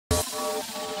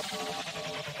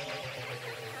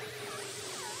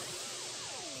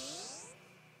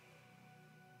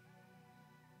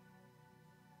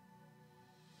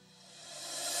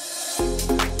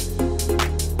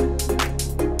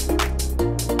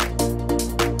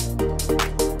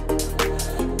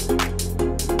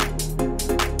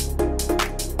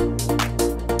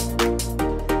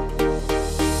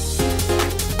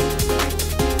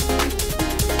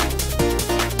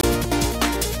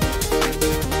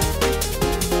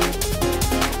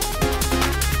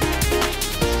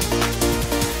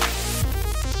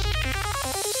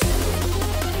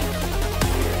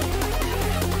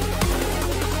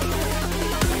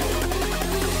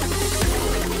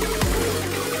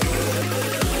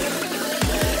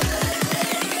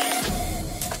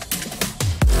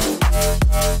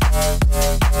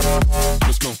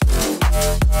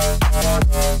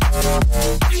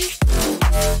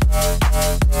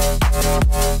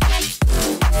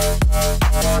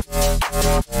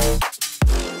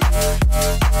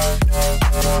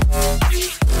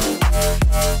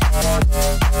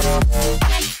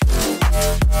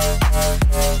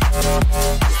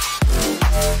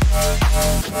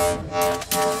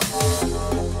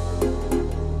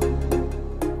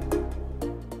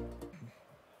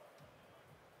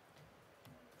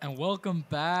And welcome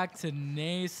back to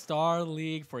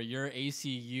Starleague for your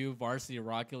ACU Varsity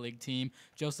Rocket League team.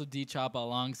 Joseph D. Chapa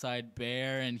alongside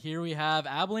Bear. And here we have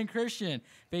Abilene Christian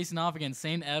facing off against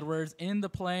St. Edwards in the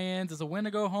play-ins. It's a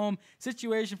win-to-go-home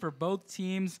situation for both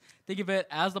teams. Think of it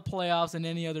as the playoffs in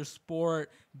any other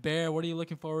sport. Bear, what are you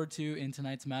looking forward to in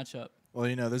tonight's matchup? Well,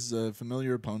 you know, this is a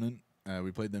familiar opponent.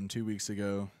 We played them 2 weeks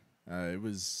ago. It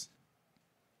was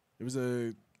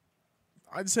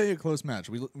I'd say a close match.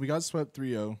 We got swept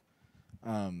 3-0.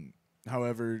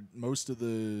 However, most of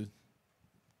the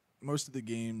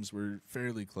games were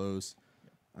fairly close.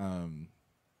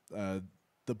 The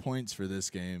points for this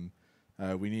game,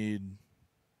 we need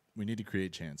to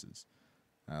create chances.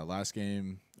 Last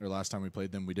time we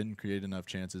played them, we didn't create enough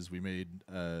chances. We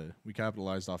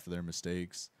capitalized off of their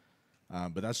mistakes.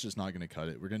 But that's just not going to cut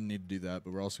it. We're going to need to do that,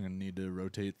 but we're also going to need to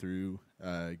rotate through,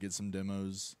 get some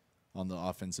demos on the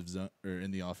offensive zone or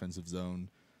in the offensive zone,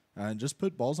 and just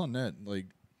put balls on net. Like,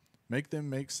 make them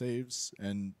make saves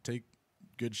and take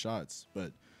good shots.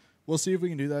 But we'll see if we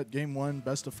can do that. Game 1,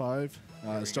 best of 5,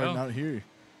 starting out here.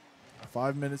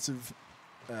 5 minutes of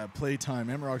play time.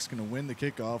 Amarok's going to win the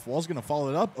kickoff. Wall's going to follow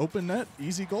it up. Open net,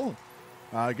 easy goal.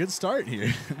 Good start here.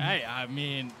 Hey, I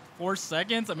mean, 4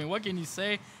 seconds. I mean, what can you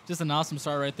say? Just an awesome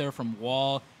start right there from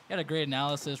Wall. He had a great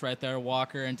analysis right there,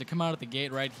 Walker. And to come out of the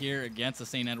gate right here against the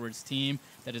St. Edwards team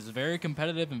that is very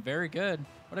competitive and very good,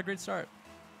 what a great start.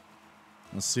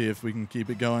 Let's see if we can keep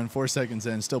it going. 4 seconds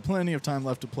in. Still plenty of time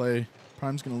left to play.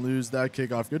 Prime's going to lose that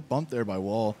kickoff. Good bump there by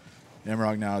Wall.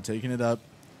 Amarok now taking it up.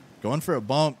 Going for a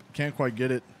bump. Can't quite get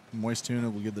it. Moist Tuna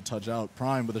will get the touch out.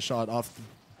 Prime with a shot off the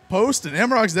post, and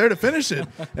Amarok's there to finish it.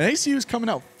 And ACU's coming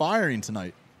out firing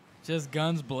tonight. Just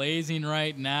guns blazing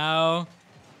right now.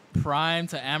 Prime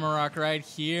to Amarok right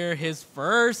here. His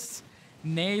first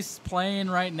Nace playing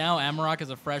right now. Amarok is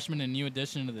a freshman and new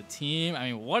addition to the team.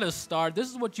 I mean, what a start. This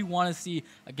is what you want to see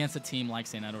against a team like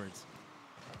St. Edwards.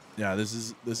 Yeah, this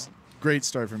is great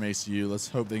start from ACU. Let's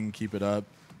hope they can keep it up.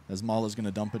 As Mala's going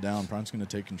to dump it down. Prime's going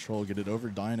to take control, get it over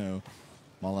Dino.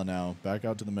 Mala now back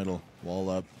out to the middle. Wall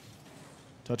up.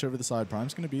 Touch over the side.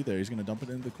 Prime's going to be there. He's going to dump it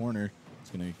into the corner. He's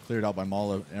going to clear it out by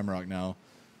Mala. Amarok now.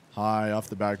 High off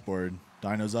the backboard.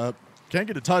 Dino's up. Can't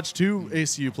get a touch. 2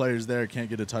 ACU players there. Can't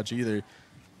get a touch either.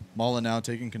 Mala now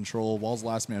taking control. Wall's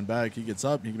last man back. He gets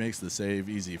up. He makes the save.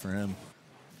 Easy for him.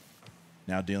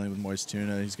 Now dealing with Moist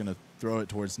Tuna. He's going to throw it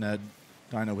towards Ned.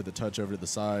 Dino with a touch over to the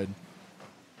side.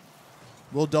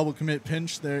 Little double commit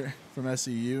pinch there from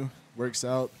SEU. Works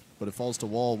out, but it falls to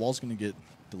Wall. Wall's going to get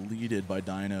deleted by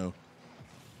Dino.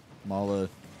 Mala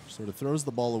sort of throws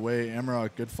the ball away. Amarok,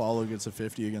 good follow, gets a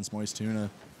 50 against Moist Tuna.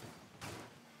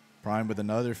 Prime with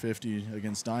another 50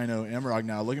 against Dino. Amarok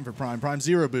now looking for Prime. Prime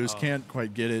 0 boost, can't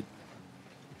quite get it.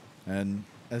 And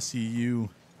SEU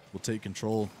will take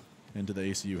control into the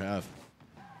ACU half.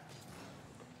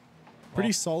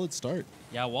 Pretty solid start.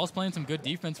 Yeah, Wall's playing some good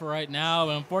defense for right now,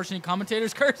 but unfortunately,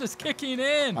 commentator's curse is kicking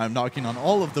in. I'm knocking on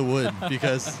all of the wood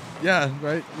because, yeah,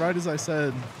 right as I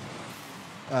said,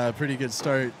 pretty good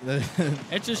start.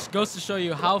 It just goes to show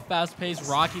you how fast-paced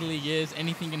Rocket League is.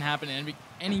 Anything can happen at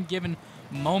any given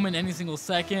moment, any single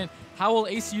second. How will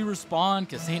ACU respond?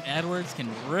 Because St. Edwards can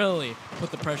really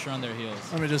put the pressure on their heels.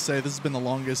 Let me just say, this has been the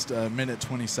longest minute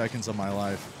 20 seconds of my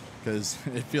life because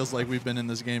it feels like we've been in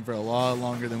this game for a lot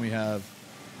longer than we have.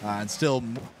 And still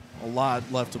a lot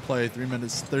left to play. 3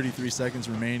 minutes, 33 seconds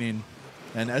remaining.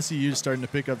 And SEU is starting to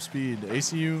pick up speed.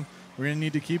 ACU, we're going to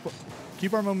need to keep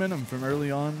our momentum from early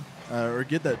on or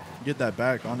get that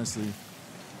back, honestly.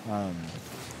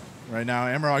 Right now,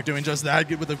 Amarok doing just that,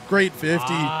 with a great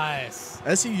 50. Nice.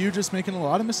 SEU just making a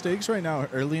lot of mistakes right now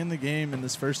early in the game, in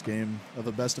this first game of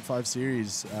a best-of-5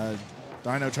 series.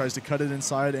 Dino tries to cut it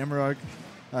inside. Amarok,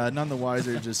 none the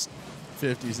wiser, just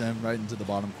 50s him right into the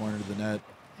bottom corner of the net.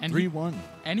 3-1.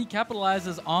 And he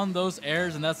capitalizes on those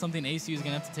errors, and that's something ACU is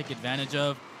going to have to take advantage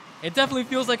of. It definitely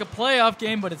feels like a playoff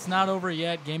game, but it's not over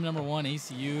yet. Game number 1,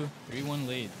 ACU, 3-1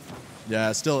 lead.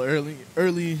 Yeah, still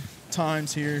early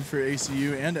times here for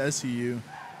ACU and SEU.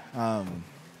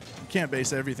 Can't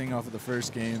base everything off of the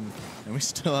first game, and we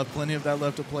still have plenty of that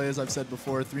left to play, as I've said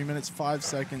before. 3 minutes, 5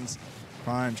 seconds.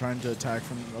 Prime trying to attack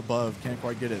from above. Can't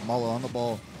quite get it. Mala on the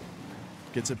ball.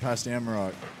 Gets it past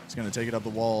Amarok. He's going to take it up the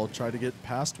wall, try to get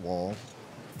past Wall.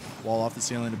 Wall off the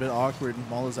ceiling, a bit awkward.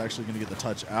 Mala's actually going to get the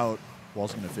touch out.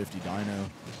 Wall's going to 50 Dino.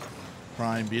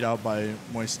 Prime beat out by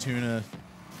Moist Tuna.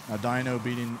 Now Dino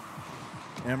beating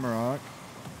Amarok.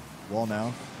 Wall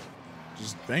now.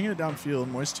 Just banging it downfield.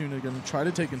 Moist Tuna going to try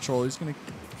to take control. He's going to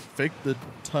fake the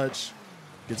touch.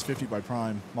 Gets 50 by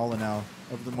Prime. Mala now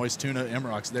over the Moist Tuna.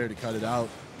 Amarok's there to cut it out.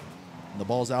 And the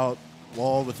ball's out.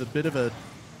 Wall with a bit of a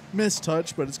missed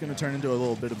touch, but it's going to turn into a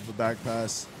little bit of a back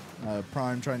pass.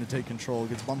 Prime trying to take control.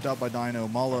 Gets bumped out by Dino.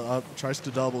 Mala up. Tries to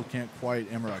double. Can't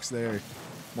quite. Amarok's there.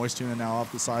 Moist Tuna now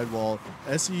off the sidewall.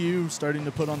 SEU starting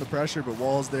to put on the pressure, but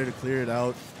Wall's there to clear it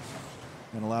out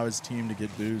and allow his team to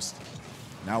get boost.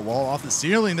 Now Wall off the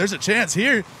ceiling. There's a chance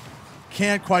here.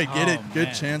 Can't quite get it.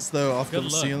 Good chance, though, off the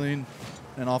ceiling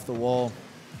and off the wall.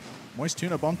 Moist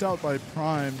Tuna bumped out by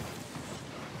Prime.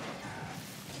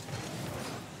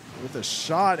 With a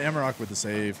shot, Amarok with the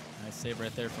save. Nice save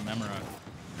right there from Amarok.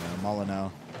 Yeah, Mala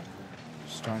now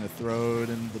just trying to throw it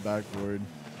into the backboard.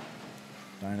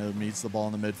 Dino meets the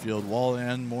ball in the midfield. Wall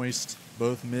and Moist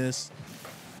both miss.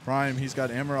 Prime, he's got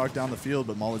Amarok down the field,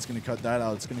 but Mala's going to cut that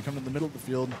out. It's going to come to the middle of the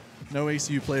field. No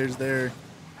ACU players there,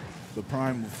 but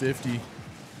Prime with 50.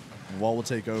 And Wall will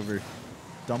take over,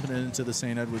 dumping it into the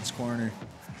St. Edward's corner.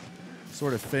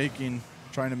 Sort of faking,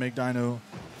 trying to make Dino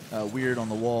weird on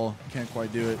the wall. Can't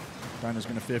quite do it. Dino's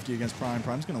going to 50 against Prime.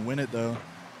 Prime's going to win it, though.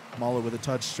 Mala with a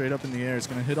touch straight up in the air. It's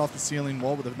going to hit off the ceiling.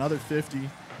 Wall with another 50.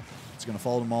 It's going to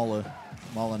fall to Mala.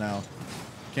 Mala now.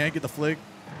 Can't get the flick.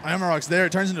 Amarok's there.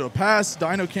 It turns into a pass.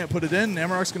 Dino can't put it in.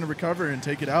 Amarok's going to recover and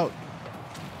take it out.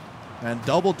 And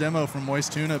double demo from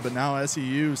Moist Tuna, but now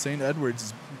SEU, St. Edward's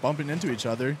is bumping into each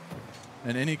other.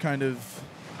 And any kind of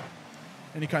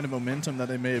momentum that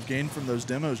they may have gained from those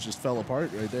demos just fell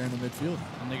apart right there in the midfield.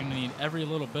 And they're going to need every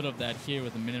little bit of that here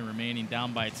with a minute remaining,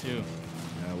 down by 2.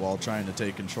 Yeah, Wall trying to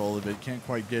take control of it. Can't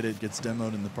quite get it. Gets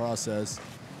demoed in the process.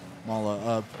 Mala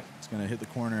up. It's going to hit the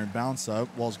corner and bounce up.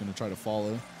 Wall's going to try to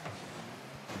follow.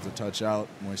 It's a touch out.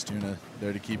 Moist Tuna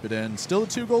there to keep it in. Still a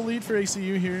 2-goal lead for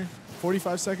ACU here.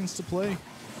 45 seconds to play.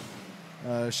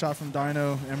 Shot from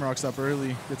Dino. Amarok's up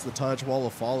early. Gets the touch. Wall will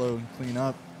follow and clean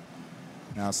up.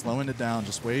 Now slowing it down.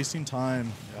 Just wasting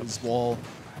time. Is Wall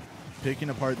picking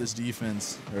apart this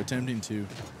defense, or attempting to.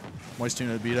 Moist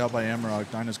Tuna beat out by Amarok.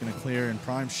 Dino's going to clear, and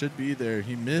Prime should be there.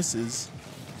 He misses.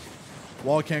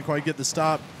 Wall can't quite get the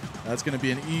stop. That's going to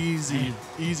be an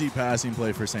easy passing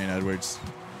play for St. Edward's.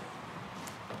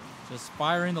 Just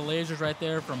firing the lasers right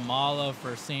there from Mala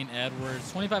for St. Edward's.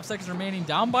 25 seconds remaining,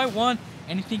 down by 1.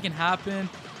 Anything can happen.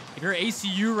 If you're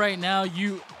ACU right now,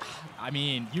 you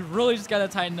really just got to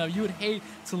tighten up. You would hate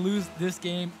to lose this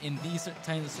game in these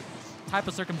type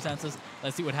of circumstances.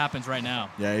 Let's see what happens right now.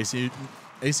 Yeah,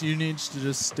 ACU needs to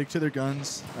just stick to their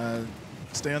guns,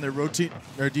 stay on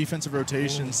their defensive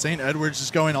rotation. St. Edward's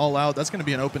just going all out. That's going to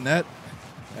be an open net,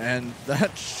 and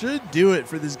that should do it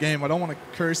for this game. I don't want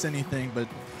to curse anything, but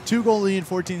 2-goal lead,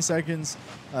 14 seconds.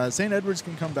 St. Edward's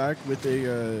can come back with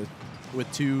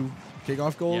 2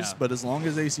 kickoff goals, but as long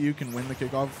as ACU can win the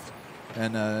kickoff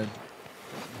and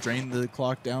drain the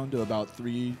clock down to about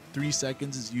 3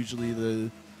 seconds is usually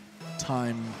the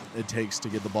time it takes to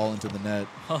get the ball into the net.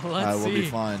 We'll be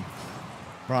fine.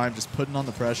 Prime just putting on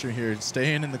the pressure here,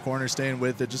 staying in the corner, staying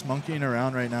with it, just monkeying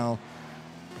around right now,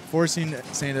 forcing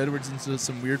St. Edward's into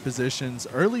some weird positions.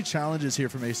 Early challenges here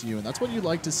from ACU, and that's what you'd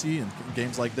like to see in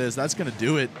games like this. That's going to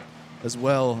do it as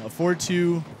well. A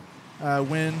 4-2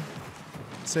 win,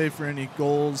 save for any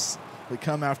goals that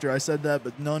come after. I said that,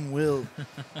 but none will.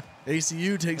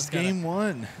 ACU takes game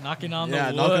 1. Knocking on the wood.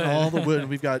 Yeah, knocking all the wood.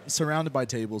 We've got surrounded by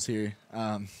tables here.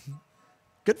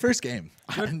 Good first game.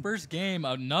 Good first game.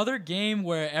 Another game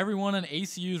where everyone on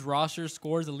ACU's roster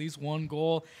scores at least 1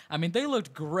 goal. I mean, they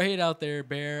looked great out there,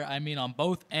 Bear. I mean, on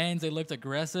both ends, they looked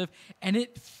aggressive, and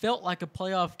it felt like a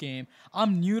playoff game.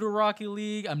 I'm new to Rocket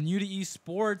League. I'm new to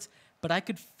esports, but I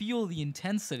could feel the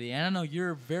intensity. And I know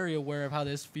you're very aware of how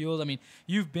this feels. I mean,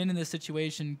 you've been in this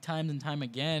situation time and time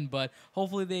again, but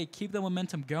hopefully they keep the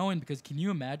momentum going, because can you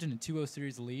imagine a 2-0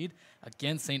 series lead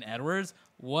against St. Edward's?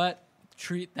 What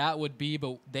treat that would be,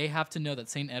 but they have to know that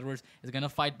St. Edward's is going to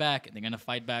fight back, and they're going to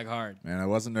fight back hard. Man, I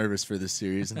wasn't nervous for this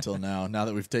series until now. Now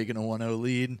that we've taken a 1-0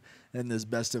 lead in this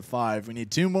best of 5, we need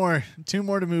 2 more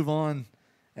to move on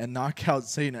and knock out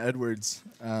St. Edward's.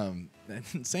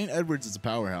 St. Edward's is a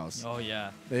powerhouse. Oh,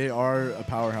 yeah. They are a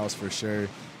powerhouse for sure.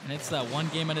 And it's that one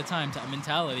game at a time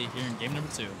mentality here in game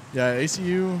number 2. Yeah,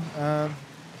 ACU,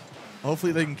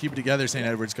 hopefully they can keep it together. St.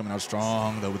 Edward's coming out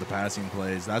strong, though, with the passing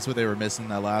plays. That's what they were missing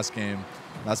that last game.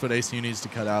 That's what ACU needs to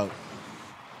cut out.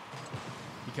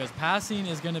 Because passing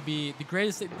is going to be the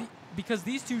greatest, because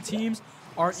these two teams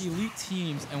are elite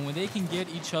teams, and when they can get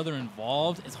each other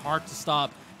involved, it's hard to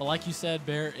stop. But like you said,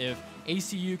 Bear, if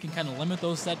ACU can kind of limit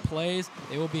those set plays,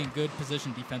 they will be in good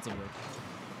position defensively.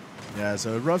 Yeah,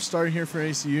 so a rough start here for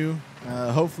ACU.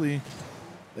 Hopefully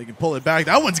they can pull it back.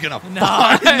 That one's going to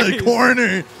fly in the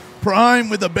corner. Prime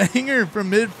with a banger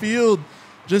from midfield.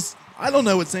 I don't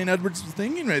know what St. Edwards was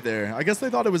thinking right there. I guess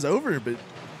they thought it was over, but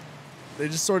they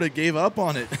just sort of gave up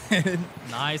on it.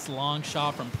 Nice long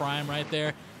shot from Prime right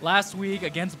there. Last week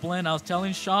against Blinn, I was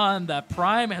telling Sean that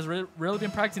Prime has really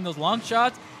been practicing those long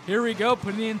shots. Here we go,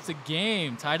 putting it into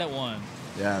game, tied at 1.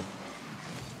 Yeah.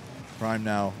 Prime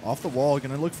now off the wall,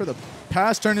 gonna look for the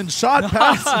pass, turn into shot,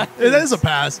 pass. It is a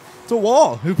pass to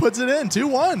Wall, who puts it in,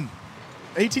 2-1.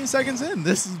 18 seconds in.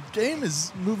 This game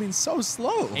is moving so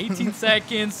slow. 18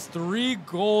 seconds, 3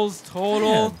 goals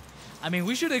total. Man. I mean,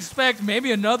 we should expect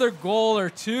maybe another goal or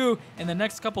 2 in the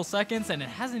next couple seconds, and it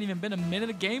hasn't even been a minute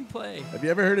of gameplay. Have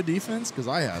you ever heard of defense? Because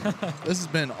I have. This has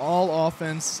been all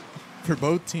offense for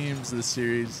both teams this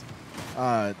series.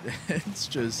 It's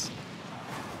just,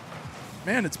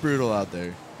 man, it's brutal out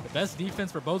there. The best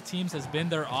defense for both teams has been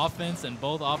their offense, and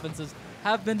both offenses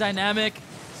have been dynamic.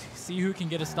 See who can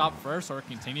get a stop first or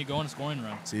continue going a scoring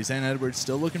run. See, St. Edwards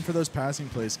still looking for those passing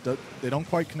plays. They don't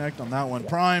quite connect on that one.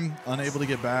 Prime unable to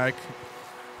get back.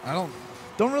 I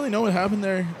don't really know what happened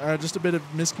there. Just a bit of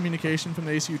miscommunication from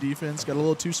the ACU defense. Got a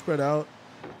little too spread out.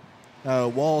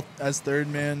 Wall as third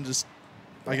man, just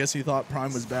I guess he thought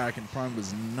Prime was back and Prime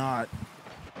was not.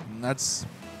 And that's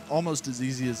almost as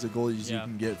easy as the goal as you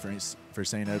can get for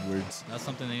St. Edwards. That's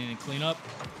something they need to clean up.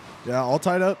 Yeah, all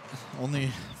tied up.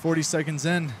 Only 40 seconds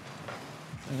in.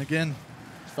 And again,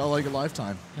 felt like a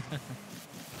lifetime.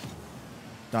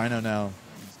 Dino now.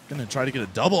 He's going to try to get a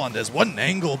double on this. What an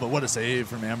angle, but what a save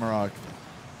from Amarok.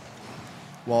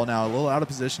 Wall now a little out of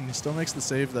position. He still makes the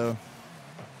save, though.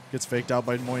 Gets faked out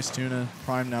by Moist Tuna.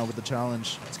 Prime now with the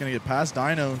challenge. It's going to get past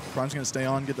Dino. Prime's going to stay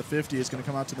on, get the 50. It's going to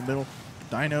come out to the middle.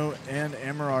 Dino and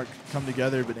Amarok come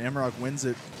together, but Amarok wins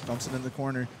it. Dumps it in the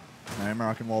corner. Now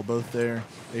Amarok and Wall both there.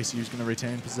 ACU's going to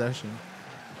retain possession.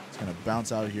 It's going to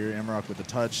bounce out here. Amarok with the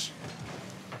touch.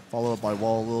 Followed up by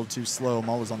Wall, a little too slow.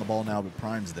 Maul was on the ball now, but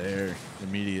Prime's there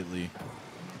immediately.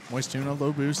 Moist Tuna,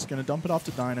 low boost. Going to dump it off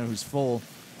to Dino, who's full.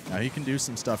 Now he can do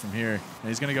some stuff from here. And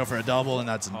he's going to go for a double, and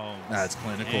that's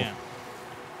clinical. Man.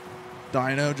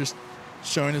 Dino just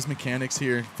showing his mechanics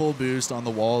here. Full boost on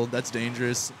the wall. That's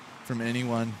dangerous from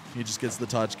anyone. He just gets the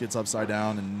touch, gets upside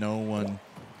down, and no one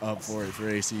up for it for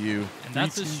ACU. And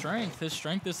that's his strength. His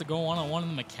strength is to go one-on-one in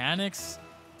the mechanics.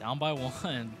 Down by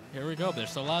 1. Here we go. There's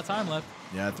still a lot of time left.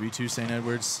 Yeah, 3-2 St.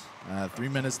 Edwards. 3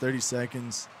 minutes, 30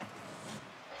 seconds.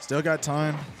 Still got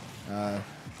time.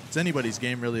 It's anybody's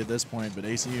game really at this point, but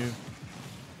ACU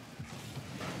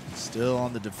still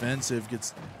on the defensive.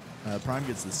 Prime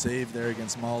gets the save there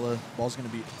against Mala. Ball's going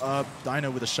to be up.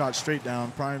 Dino with a shot straight down.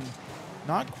 Prime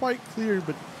not quite clear,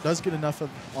 but does get enough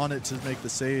on it to make the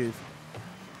save.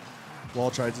 Wall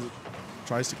tries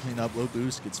to clean up. Low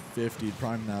boost, gets 50.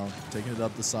 Prime now taking it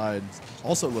up the side.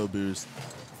 Also low boost.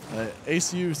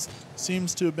 ACU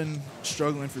seems to have been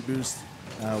struggling for boost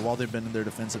while they've been in their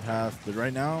defensive half, but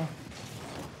right now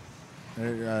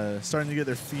they're starting to get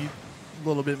their feet a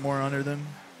little bit more under them.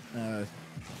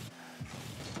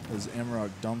 As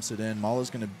Amarok dumps it in. Mala's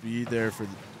going to be there for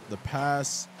the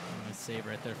pass. Nice save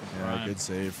right there from Prime. Yeah, good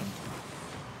save.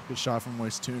 Good shot from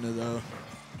Moist Tuna, though.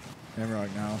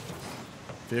 Amarok now.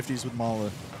 50s with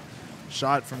Mala.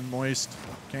 Shot from Moist.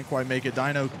 Can't quite make it.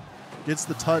 Dino gets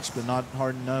the touch, but not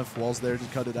hard enough. Wall's there to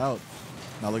cut it out.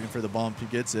 Now looking for the bump. He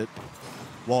gets it.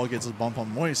 Wall gets a bump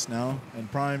on Moist now, and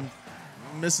Prime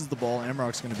misses the ball.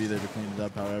 Amarok's going to be there to clean it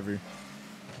up, however.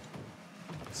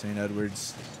 St.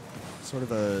 Edwards. Sort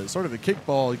of a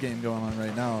kickball game going on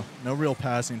right now. No real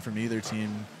passing from either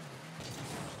team.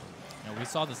 Yeah, we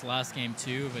saw this last game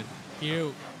too, but here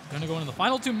going to go into the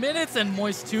final 2 minutes, and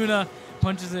Moist Tuna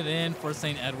punches it in for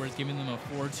St. Edwards, giving them a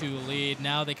 4-2 lead.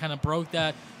 Now they kind of broke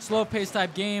that slow-paced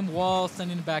type game. Wall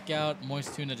sending it back out.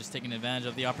 Moist Tuna just taking advantage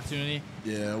of the opportunity.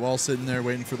 Yeah, Wall sitting there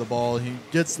waiting for the ball. He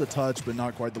gets the touch, but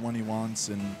not quite the one he wants,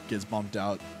 and gets bumped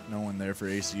out. No one there for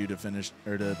ACU to finish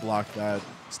or to block that.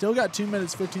 Still got 2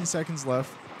 minutes, 15 seconds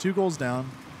left. 2 goals down.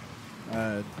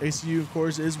 ACU, of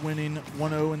course, is winning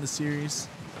 1-0 in the series.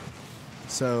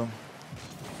 So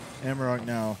Amarok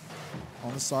now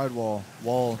on the sidewall.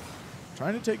 Wall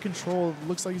trying to take control.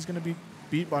 Looks like he's going to be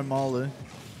beat by Mala.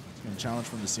 He's going to challenge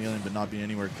from the ceiling, but not be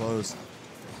anywhere close.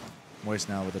 Moist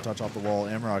now with a touch off the wall.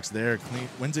 Amarok's there.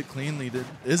 Wins it cleanly. There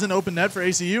is an open net for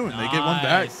ACU, and they get one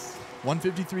back.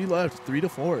 1:53 left,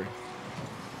 3-4.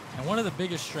 And one of the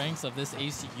biggest strengths of this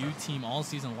ACU team all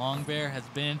season long, Bear, has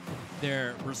been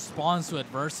their response to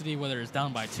adversity, whether it's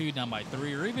down by 2, down by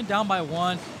 3, or even down by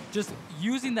 1. Just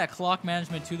using that clock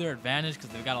management to their advantage because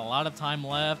they've got a lot of time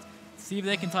left. See if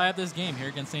they can tie up this game here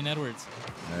against St. Edwards.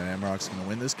 And Amarok's going to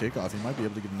win this kickoff. He might be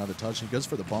able to get another touch. He goes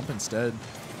for the bump instead.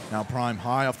 Now Prime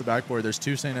high off the backboard. There's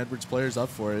 2 St. Edwards players up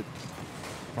for it.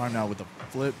 Prime now with the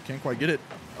flip. Can't quite get it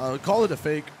call it a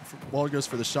fake. Wall goes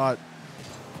for the shot.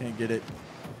 Can't get it.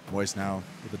 Moist now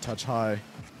with a touch high.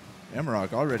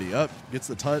 Amarok already up. Gets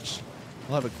the touch.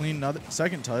 We'll have a clean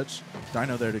second touch.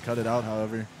 Dino there to cut it out,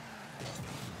 however.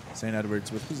 St.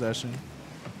 Edwards with possession.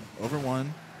 Over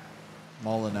one.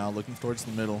 Mala now looking towards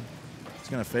the middle. He's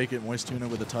going to fake it. Moist Tuna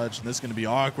with a touch. And this is going to be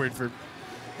awkward for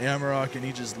Amarok, and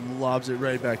he just lobs it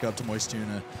right back up to Moist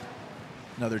Tuna.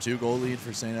 Another 2-goal lead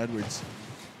for St. Edwards.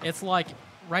 It's like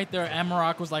right there,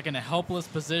 Amarok was like in a helpless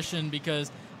position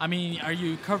because, I mean, are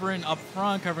you covering up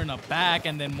front, covering up back,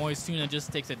 and then Moist Tuna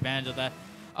just takes advantage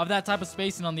of that type of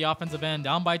spacing on the offensive end.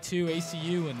 Down by 2,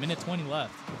 ACU, and minute 20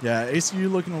 left. Yeah,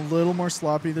 ACU looking a little more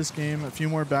sloppy this game. A few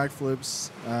more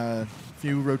backflips, a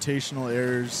few rotational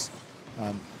errors.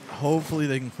 Hopefully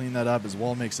they can clean that up as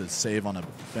Wall makes a save on a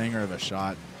banger of a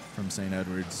shot from St.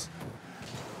 Edwards.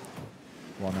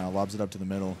 Wall now lobs it up to the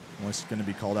middle. Moist going to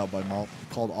be called off by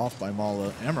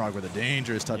Mala. Amarok with a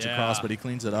dangerous touch across, but he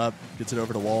cleans it up, gets it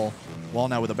over to Wall. Wall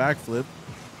now with a backflip.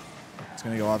 It's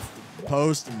going to go off the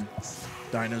post, and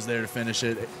Dino's there to finish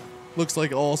it. Looks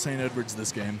like all St. Edwards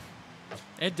this game.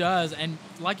 It does, and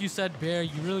like you said, Bear,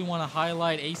 you really want to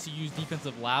highlight ACU's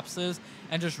defensive lapses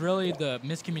and just really the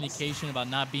miscommunication about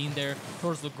not being there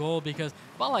towards the goal, because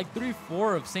about like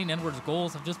 3-4 of St. Edwards'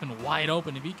 goals have just been wide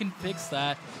open. If you can fix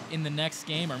that in the next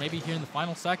game or maybe here in the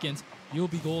final seconds, you'll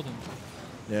be golden.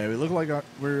 Yeah, we look like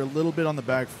we're a little bit on the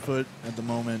back foot at the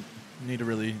moment. We need to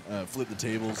really flip the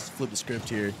tables, flip the script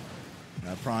here.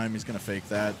 Prime, he's going to fake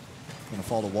that. Going to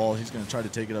fall to Wall. He's going to try to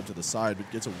take it up to the side, but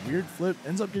gets a weird flip.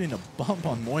 Ends up getting a bump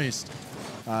on Moist,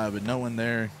 but no one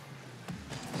there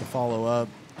to follow up.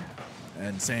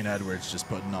 And St. Edwards just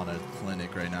putting on a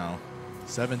clinic right now.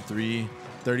 7-3,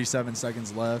 37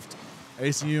 seconds left.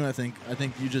 ACU, I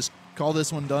think you just call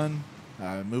this one done.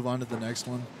 Move on to the next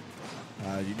one.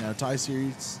 Tie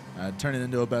series, turn it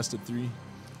into a best of 3.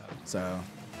 So.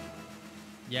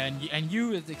 Yeah, and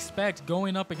you expect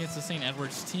going up against the St.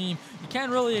 Edwards team, you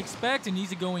can't really expect an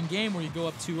easygoing game where you go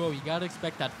up 2-0. You got to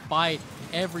expect that fight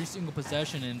every single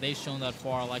possession, and they've shown that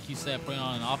far. Like you said, putting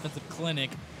on an offensive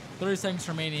clinic. 30 seconds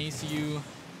remaining, ACU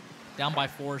down by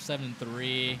 4,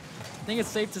 7-3. I think it's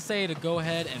safe to say to go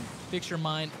ahead and fix your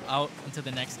mind out into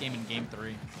the next game in Game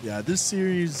 3. Yeah, this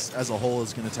series as a whole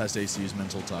is going to test ACU's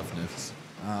mental toughness.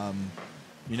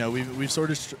 We've sort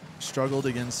of struggled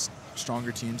against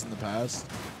stronger teams in the past,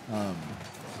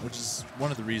 which is one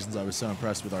of the reasons I was so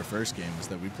impressed with our first game, is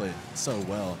that we played so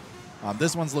well.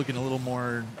 This one's looking a little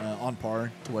more on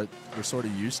par to what we're sort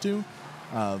of used to,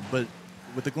 but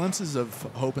with the glimpses of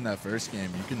hope in that first game,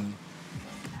 you can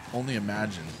only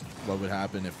imagine what would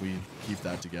happen if we keep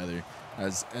that together.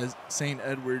 As St.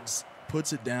 Edwards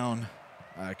puts it down,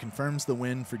 confirms the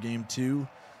win for Game 2.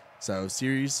 So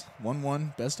series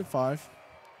 1-1, best of 5.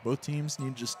 Both teams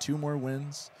need just 2 more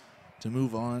wins to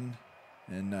move on,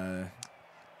 and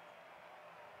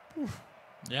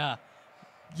yeah,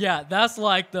 that's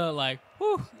like that's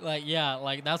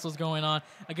what's going on.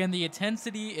 Again, the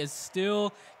intensity is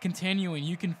still continuing.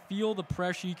 You can feel the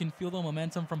pressure, you can feel the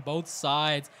momentum from both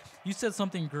sides. You said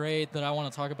something great that I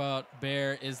want to talk about,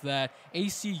 Bear, is that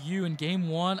ACU in Game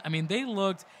 1, I mean, they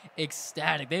looked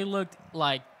ecstatic. They looked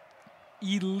like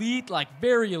elite, like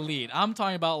very elite. I'm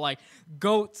talking about like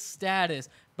GOAT status.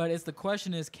 But the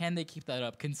question is, can they keep that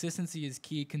up? Consistency is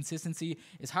key. Consistency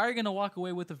is how you're going to walk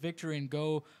away with a victory and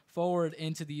go forward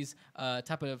into these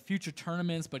type of future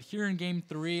tournaments. But here in Game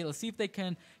 3, let's see if they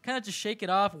can kind of just shake it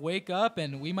off, wake up,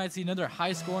 and we might see another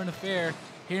high-scoring affair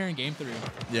here in Game 3.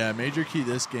 Yeah, major key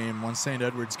this game. Once St.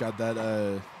 Edwards got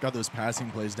those passing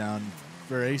plays down,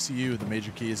 for ACU, the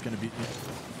major key is going to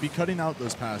be cutting out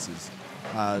those passes.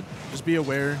 Just be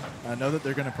aware. I know that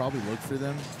they're going to probably look for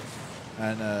them,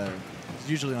 and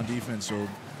usually on defense you'll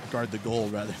guard the goal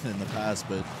rather than the pass,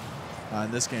 but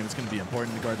in this game it's going to be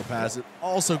important to guard the pass.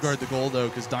 Also guard the goal though,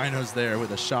 because Dino's there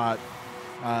with a shot.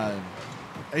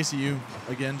 ACU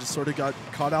again just sort of got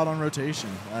caught out on rotation,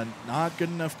 and not good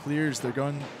enough clears. They're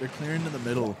clearing to the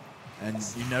middle, and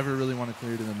you never really want to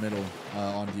clear to the middle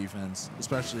on defense,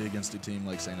 especially against a team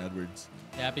like St. Edwards.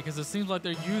 Yeah, because it seems like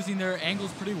they're using their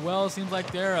angles pretty well. It seems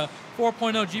like they're a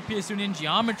 4.0 GPA student in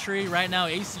geometry right now.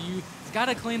 ACU has got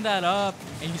to clean that up,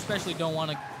 and you especially don't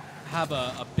want to have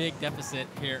a big deficit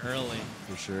here early.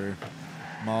 For sure.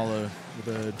 Mala with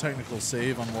a technical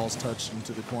save on Wall's touch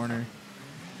into the corner.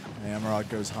 Amarok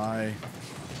goes high.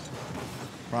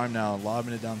 Prime now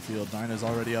lobbing it downfield. Dino's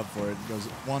already up for it. Goes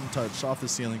one touch off the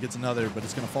ceiling, gets another, but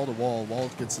it's going to fall to Wall. Wall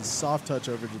gets a soft touch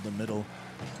over to the middle.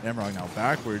 Amarok now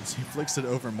backwards. He flicks it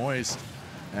over Moist,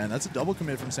 and that's a double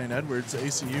commit from St. Edwards.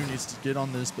 ACU needs to get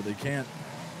on this, but they can't.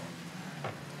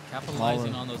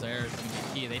 Capitalizing on those errors is going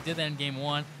to be key. They did that in game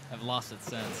 1. Have lost it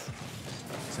since.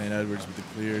 St. Edwards with the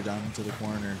clear down into the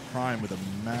corner. Prime with a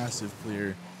massive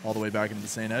clear all the way back into the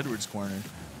St. Edwards corner.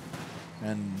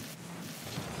 And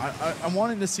I'm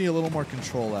wanting to see a little more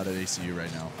control out of ACU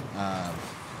right now.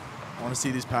 I want to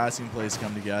see these passing plays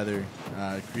come together,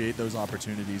 create those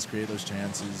opportunities, create those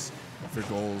chances for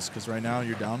goals. Because right now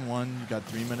you're down 1, you got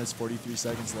 3 minutes, 43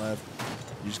 seconds left.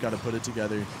 You just got to put it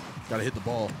together. Got to hit the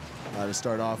ball to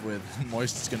start off with.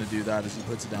 Moist is going to do that as he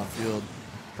puts it downfield.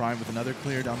 Prime with another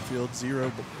clear downfield,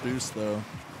 0 boost though.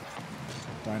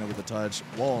 Dino with a touch.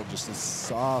 Wall just a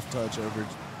soft touch over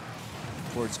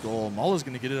towards goal. Mala's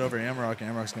going to get it over Amarok.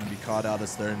 Amarok's going to be caught out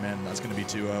as third man. That's going to be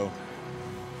 2-0.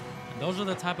 Those are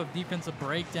the type of defensive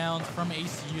breakdowns from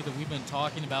ACU that we've been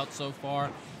talking about so far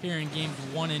here in games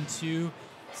 1 and 2.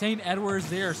 St. Edwards,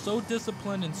 they are so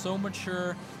disciplined and so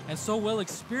mature and so well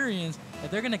experienced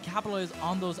that they're going to capitalize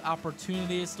on those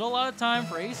opportunities. Still a lot of time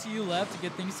for ACU left to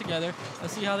get things together.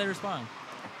 Let's see how they respond.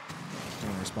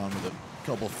 Going to respond with a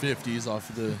couple 50s off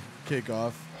of the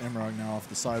kickoff. Amarok now off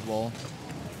the sidewall.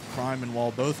 Prime and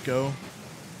Wall both go.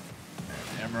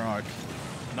 And Amarok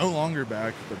no longer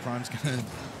back, but Prime's going to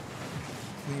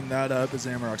clean that up as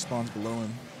Amarok spawns below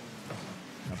him.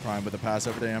 Now Prime with a pass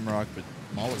over to Amarok, but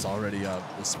Maul is already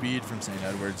up. The speed from St.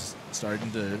 Edwards starting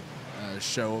to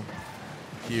show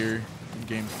here in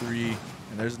game 3. And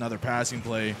there's another passing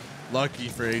play. Lucky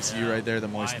for ACU right there. The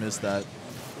Moist missed that.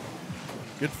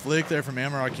 Good flick there from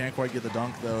Amarok. Can't quite get the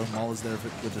dunk though. Maul is there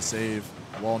with the save.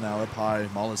 Wall now up high.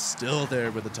 Maul is still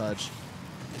there with the touch.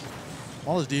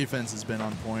 Maul's defense has been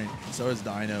on point. So is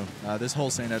Dino. This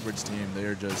whole St. Edwards team,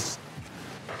 they're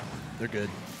good.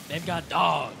 They've got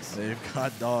dogs. They've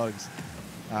got dogs.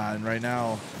 And right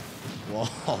now, Wall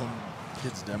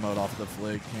gets demoed off the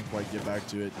flick. Can't quite get back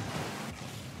to it.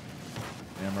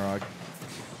 Amarok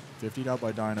 50'd out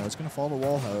by Dino. It's going to fall to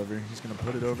Wall, however. He's going to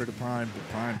put it over to Prime. But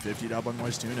Prime 50'd out by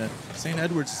Moist Tuna. St.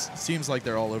 Edwards seems like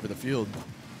they're all over the field.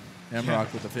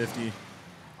 Amarok with the 50.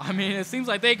 I mean, it seems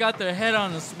like they got their head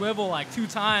on a swivel like 2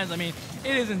 times. I mean,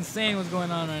 it is insane what's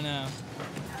going on right now.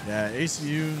 Yeah,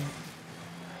 ACU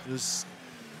just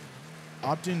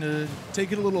opting to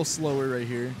take it a little slower right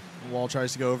here. Wall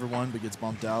tries to go over 1, but gets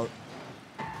bumped out.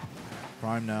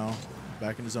 Prime now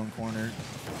back in his own corner.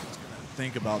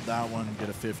 Think about that one, get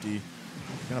a 50.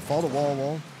 Gonna fall to Wall.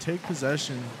 Wall take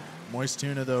possession. Moist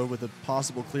Tuna though with a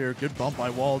possible clear. Good bump by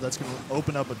Wall. That's gonna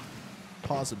open up a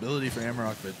possibility for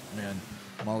Amarok, but man,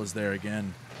 Maul is there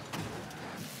again.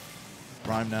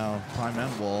 Prime now. Prime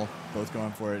and Wall both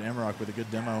going for it. Amarok with a good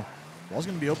demo. Wall's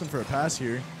gonna be open for a pass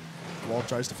here. Wall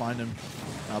tries to find him.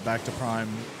 Now back to Prime.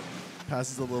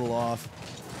 Passes a little off.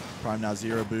 Prime now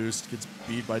 0 boost. Gets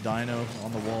beat by Dino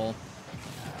on the wall.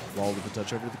 Wall with a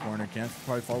touch over to the corner. Can't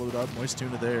probably follow it up. Moist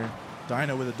Tuna there.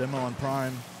 Dino with a demo on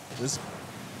Prime. This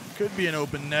could be an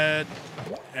open net.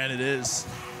 And it is,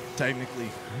 technically,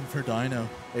 for Dino.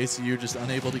 ACU just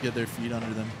unable to get their feet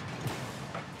under them.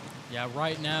 Yeah,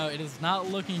 right now it is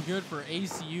not looking good for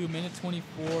ACU. Minute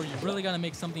 24. You really got to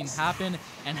make something happen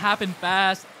and happen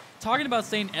fast. Talking about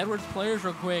St. Edwards players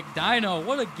real quick. Dino,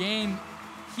 what a game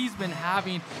he's been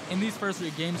having in these first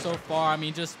 3 games so far. I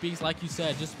mean, just speaks, like you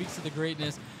said, just speaks to the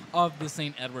greatness of the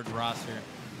St. Edwards roster.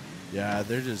 Yeah,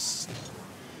 they're just,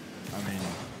 I mean,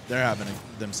 they're having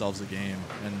themselves a game.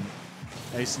 And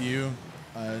ACU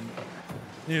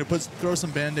need to throw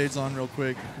some Band-Aids on real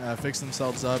quick, fix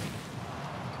themselves up.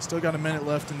 Still got a minute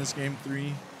left in this game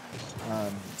 3.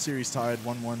 Series tied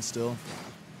 1-1 still.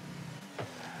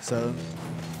 So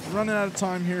running out of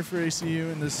time here for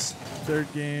ACU in this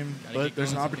 3rd game, but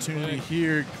there's an opportunity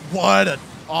here. What an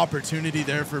opportunity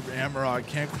there for Amarok.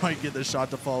 Can't quite get the shot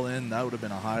to fall in. That would have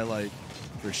been a highlight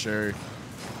for sure.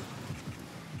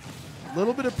 A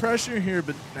little bit of pressure here,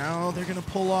 but now they're going to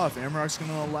pull off. Amarok's going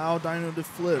to allow Dino to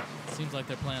flip. Seems like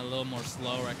they're playing a little more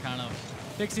slow, right? Kind of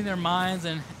fixing their minds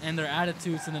and their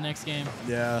attitudes in the next game.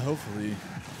 Yeah, hopefully.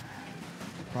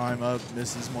 Prime up,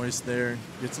 misses Moist there.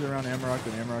 Gets it around Amarok,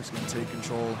 but Amarok's going to take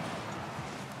control.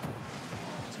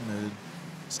 He's going to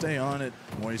stay on it.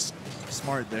 Moist,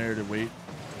 smart there to wait,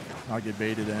 not get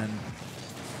baited in.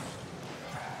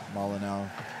 Mala now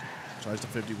tries to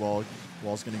 50 Wall.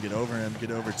 Wall's going to get over him,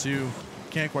 get over 2.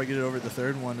 Can't quite get it over the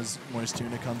 3rd one as Moist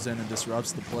Tuna comes in and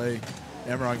disrupts the play.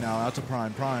 Amarok now out to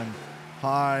Prime. Prime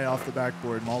high off the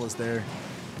backboard. Mala's there.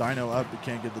 Dino up, but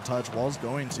can't get the touch. Wall's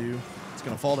going to. It's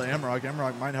going to fall to Amarok.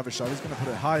 Amarok might have a shot. He's going to put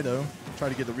it high, though. Try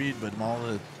to get the read, but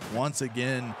Mala once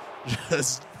again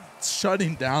just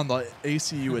shutting down the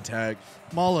ACU attack.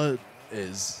 Mala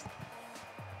is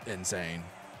insane.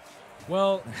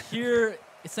 Well, here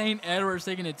St. Edward's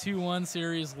taking a 2-1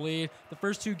 series lead. The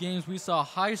first 2 games, we saw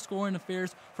high-scoring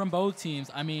affairs from both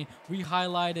teams. I mean, we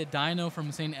highlighted Dino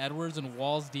from St. Edward's and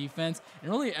Wall's defense,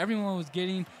 and really everyone was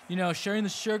getting, sharing the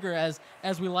sugar,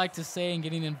 as we like to say, and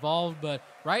getting involved. But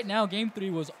right now, Game 3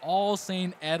 was all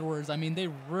St. Edward's. I mean, they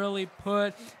really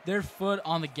put their foot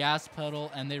on the gas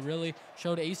pedal, and they really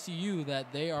showed ACU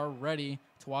that they are ready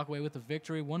to walk away with a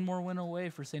victory. One more win away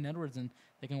for St. Edward's, and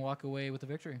they can walk away with a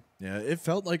victory. Yeah, it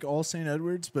felt like all St.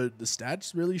 Edward's, but the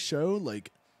stats really show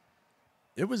like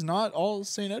it was not all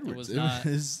St. Edward's. It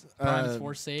was Prime's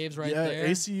 4 saves right there.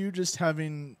 Yeah, ACU just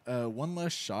having 1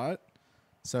 less shot,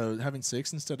 so having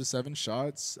 6 instead of 7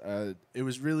 shots. It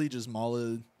was really just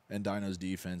Mala and Dino's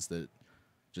defense that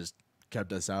just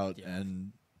kept us out,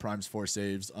 and Prime's 4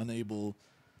 saves, unable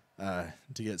to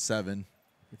get 7.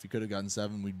 If he could have gotten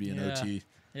 7, we'd be in OT.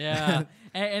 Yeah,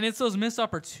 and it's those missed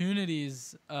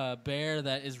opportunities, Bear,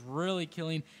 that is really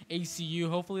killing ACU.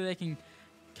 Hopefully they can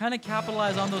kind of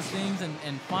capitalize on those things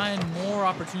and find more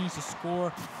opportunities to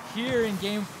score here in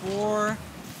Game 4.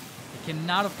 They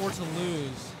cannot afford to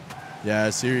lose. Yeah,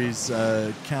 series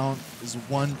count is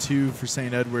 1-2 for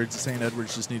St. Edward's. St.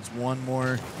 Edward's just needs 1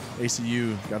 more.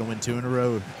 ACU got to win 2 in a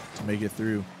row to make it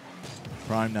through.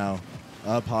 Prime now,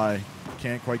 up high.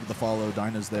 Can't quite get the follow.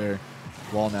 Dino's there.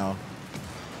 Wall now.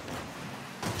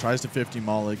 Tries to 50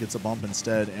 Mala, gets a bump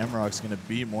instead. Amarok's going to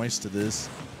beat Moist to this.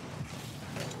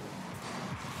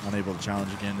 Unable to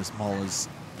challenge again as Mala's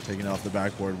taking it off the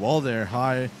backboard. Wall there,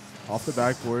 high, off the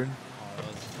backboard.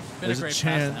 There's a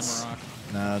chance.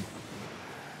 Nah.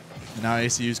 And now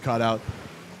ACU's caught out.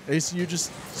 ACU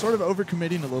just sort of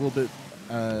overcommitting a little bit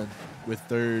with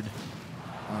third.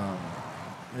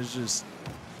 It's just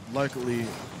luckily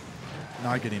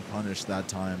not getting punished that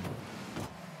time.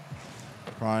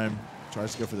 Prime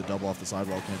tries to go for the double off the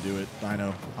sidewall, can't do it.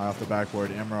 Dino high off the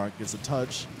backboard. Amarok gets a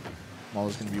touch.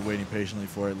 Mala's going to be waiting patiently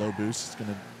for it. Low boost. It's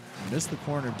going to miss the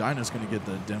corner. Dino's going to get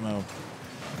the demo.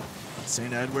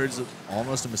 St. Edward's,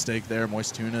 almost a mistake there.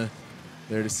 Moist Tuna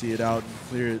there to see it out and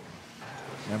clear it.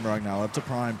 Amarok now up to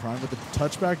Prime. Prime with the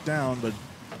touchback down, but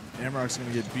Amarok's going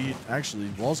to get beat. Actually,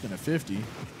 Wall's going to 50.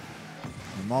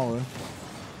 And Mala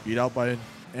beat out by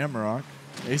Amarok.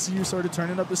 ACU started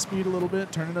turning up the speed a little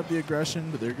bit, turning up the aggression,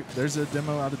 but there's a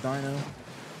demo out of Dino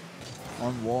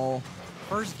on Wall.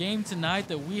 First game tonight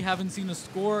that we haven't seen a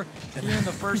score here in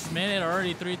the first minute,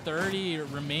 already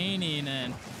 3:30 remaining,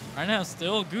 and right now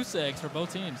still goose eggs for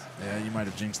both teams. Yeah, you might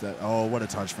have jinxed that. Oh, what a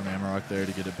touch from Amarok there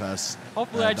to get it past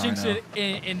Hopefully I jinxed it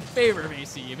in favor of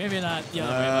ACU. Maybe not the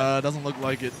other way. It doesn't look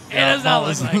like it. It does not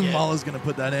look like it. Mala's going to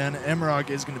put that in. Amarok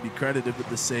is going to be credited with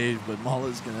the save, but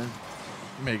Mala's going to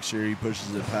make sure he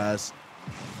pushes it past.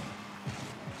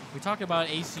 We talk about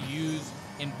ACU's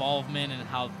involvement and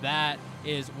how that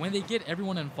is when they get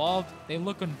everyone involved, they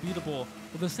look unbeatable.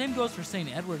 But the same goes for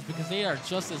St. Edward's because they are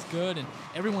just as good and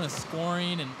everyone is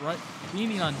scoring and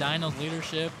leaning on Dino's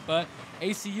leadership. But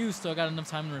ACU still got enough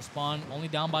time to respond. Only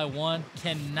down by 1,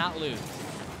 cannot lose.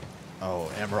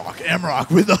 Oh, Amarok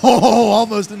with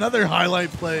almost another highlight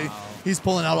play. Wow. He's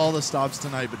pulling out all the stops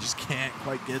tonight, but just can't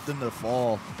quite get them to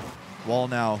fall. Wall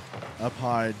now, up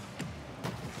high.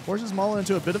 Forces Mala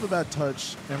into a bit of a bad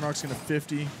touch. Amarok's going to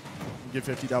 50. Get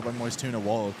 50'd out by Moist Tuna.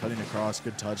 Wall cutting across.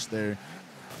 Good touch there.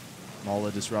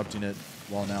 Mala disrupting it.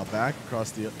 Wall now back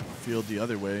across the field the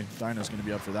other way. Dino's going to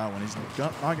be up for that one. He's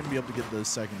not going to be able to get the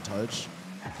second touch.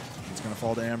 It's going to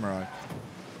fall to Amarok.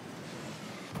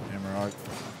 Amarok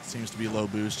seems to be low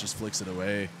boost, just flicks it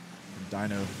away. And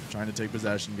Dino trying to take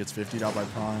possession, gets 50'd out by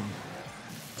Prime.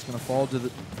 It's going to fall to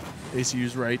the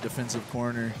ACU's right defensive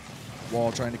corner.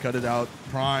 Wall trying to cut it out.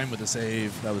 Prime with a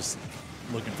save. That was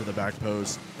looking for the back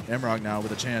post. Amarok now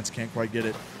with a chance. Can't quite get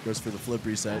it. Goes for the flip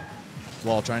reset.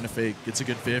 Wall trying to fake. Gets a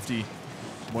good 50.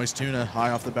 Moist Tuna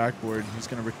high off the backboard. He's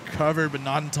going to recover, but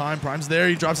not in time. Prime's there.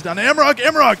 He drops it down to Amarok.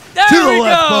 Amarok to the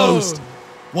left post.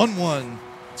 1-1.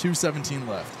 2:17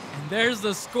 left. And there's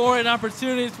the scoring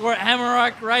opportunities for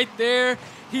Amarok right there.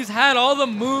 He's had all the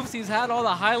moves. He's had all the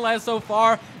highlights so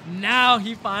far. Now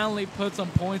he finally put some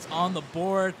points on the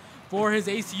board for his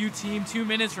ACU team. 2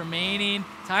 minutes remaining.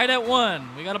 Tied at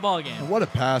 1. We got a ball game. And what a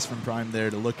pass from Prime there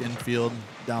to look infield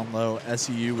down low.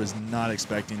 SEU was not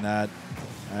expecting that.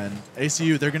 And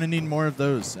ACU, they're going to need more of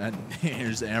those. And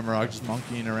here's Amarok just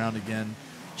monkeying around again.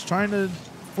 Just trying to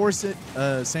force it,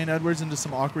 St. Edward's into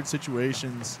some awkward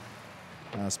situations.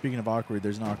 Speaking of awkward,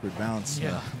 there's an awkward bounce.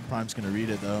 Yeah. Prime's going to read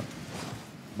it, though.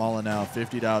 Mala now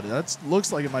 50'd out. That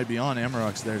looks like it might be on.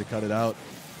 Amarok's there to cut it out.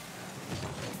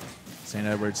 St.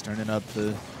 Edward's turning up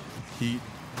the heat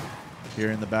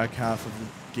here in the back half of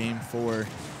Game 4.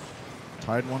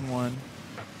 Tied 1-1.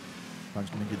 Prime's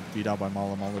going to get beat out by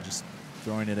Mala. Mala just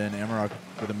throwing it in. Amarok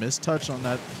with a missed touch on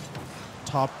that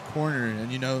top corner.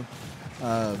 And, you know,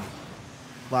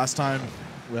 last time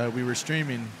we were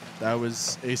streaming, that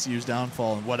was ACU's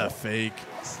downfall. And what a fake.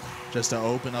 Just to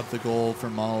open up the goal for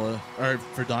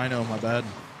for Dino, my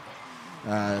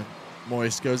bad.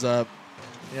 Moist goes up.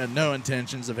 He had no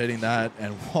intentions of hitting that.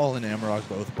 And Wall and Amarok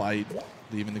both bite,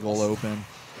 leaving the goal open.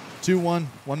 2-1,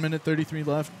 1 minute 33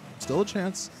 left. Still a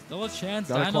chance. Still a chance.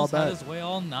 Gotta claw Dino's had back. his way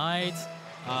all night.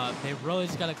 They really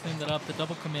just got to clean that up. The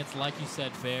double commits, like you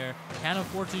said, fair. Can't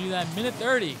afford to do that. Minute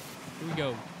 30. Here we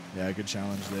go. Yeah, good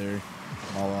challenge there.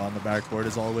 Mala on the backboard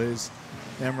as always.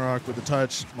 Amarok with the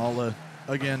touch. Mala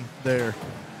again there.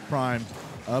 Prime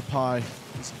up high.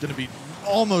 It's going to be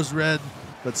almost red,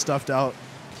 but stuffed out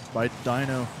by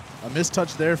Dino. A missed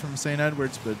touch there from St.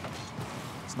 Edwards, but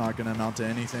it's not going to amount to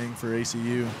anything for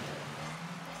ACU.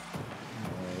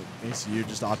 ACU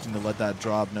just opting to let that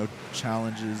drop. No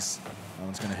challenges. That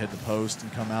one's going to hit the post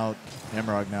and come out.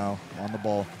 Amarok now on the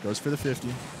ball. Goes for the 50.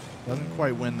 Doesn't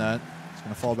quite win that. It's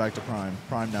going to fall back to Prime.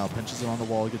 Prime now pinches it on the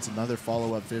wall. Gets another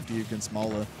follow-up 50 against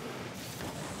Mala.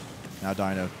 Now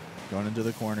Dino going into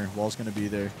the corner. Wall's going to be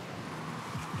there.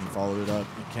 He followed it up.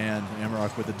 He can.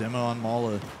 Amarok with the demo on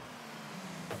Mala.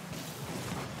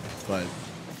 But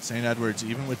St. Edwards,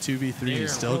 even with 2v3, They're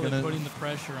is still really going to... putting the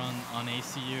pressure on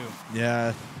ACU.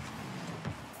 Yeah.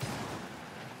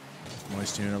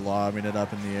 Moist Tuner lobbing it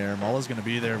up in the air. Mala's going to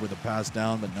be there with a pass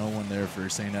down, but no one there for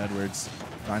St. Edwards.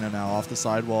 Dino now off the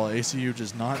sidewall. ACU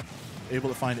just not able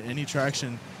to find any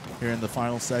traction here in the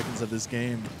final seconds of this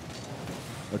game.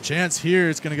 A chance here.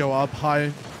 It's going to go up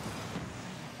high.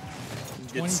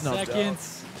 20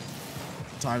 seconds.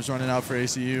 Time's running out for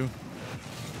ACU.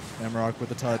 Amarok with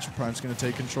the touch. Prime's going to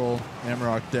take control.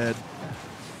 Amarok dead.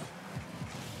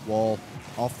 Wall.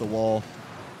 Off the wall.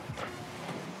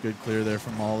 Good clear there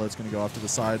from Mala. It's going to go off to the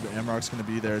side, but Amarok's going to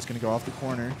be there. It's going to go off the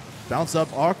corner. Bounce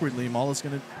up awkwardly. Mala's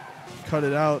going to cut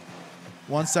it out.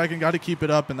 1 second. Got to keep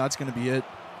it up, and that's going to be it.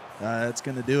 That's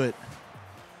going to do it.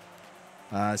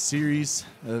 Series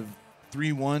of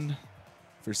 3-1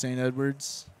 for St.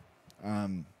 Edwards.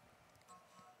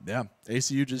 Yeah,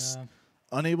 ACU just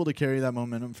unable to carry that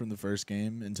momentum from the first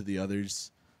game into the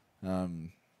others.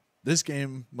 This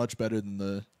game, much better than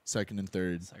the second and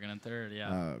third. Second and third,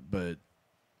 yeah. But,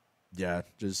 yeah,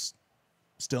 just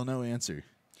still no answer.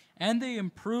 And they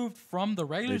improved from the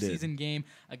regular season game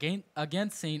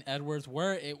against St. Edwards,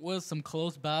 where it was some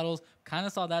close battles. Kind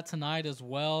of saw that tonight as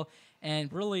well.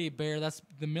 And really, Bear, that's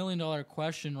the million-dollar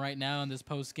question right now in this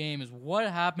post-game is what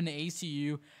happened to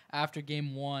ACU after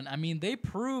Game 1? I mean, they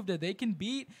proved that they can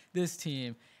beat this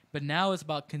team, but now it's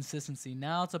about consistency.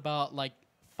 Now it's about, like,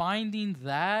 finding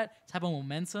that type of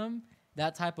momentum,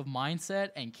 that type of mindset,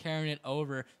 and carrying it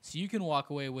over so you can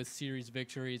walk away with series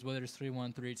victories, whether it's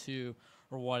 3-1, 3-2,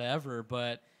 or whatever.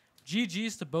 But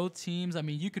GG's to both teams. I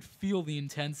mean, you could feel the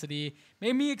intensity.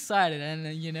 Made me excited,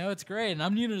 and, you know, it's great. And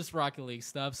I'm new to this Rocket League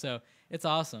stuff, so it's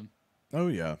awesome. Oh,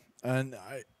 yeah. And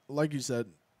like you said,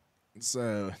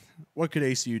 so what could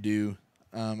ACU do?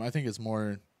 I think it's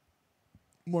more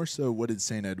so what did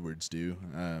St. Edwards do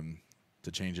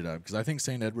to change it up? Because I think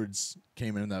St. Edwards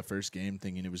came in that first game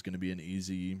thinking it was going to be an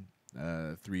easy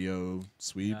 3-0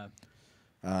 sweep.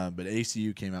 Yeah. But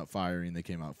ACU came out firing. They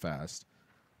came out fast.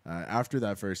 After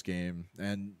that first game,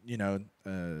 and, you know,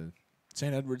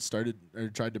 St. Edwards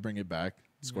tried to bring it back,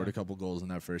 scored a couple goals in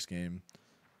that first game.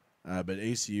 But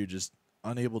ACU just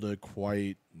unable to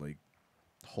quite, like,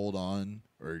 hold on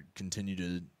or continue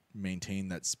to maintain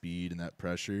that speed and that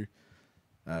pressure.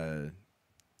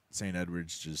 St.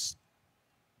 Edwards just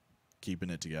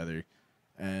keeping it together.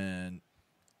 And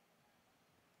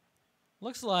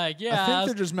looks like, yeah. I think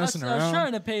they're just messing around. I was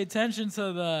trying to pay attention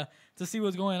to see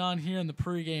what's going on here in the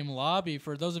pregame lobby.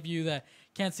 For those of you that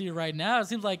can't see it right now, it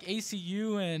seems like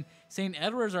ACU and St.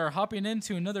 Edwards are hopping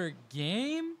into another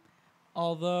game,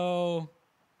 although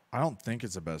I don't think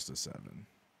it's a best of 7.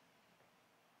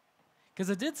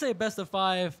 Because it did say best of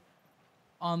 5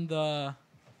 on the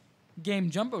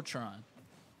game Jumbotron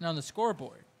and on the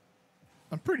scoreboard.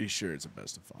 I'm pretty sure it's a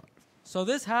best of 5. So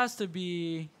this has to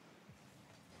be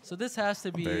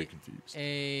I'm very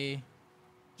confused.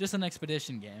 Just an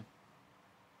expedition game.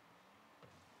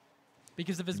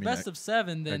 Because if it's You mean best of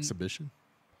 7, then exhibition?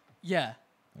 Yeah.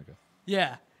 Okay.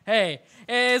 Yeah. Hey,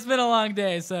 it's been a long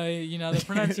day, so you know the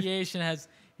pronunciation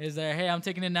is there. Hey, I'm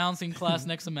taking an announcing class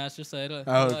next semester, so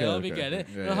it'll be good.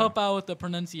 It'll help out with the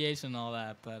pronunciation and all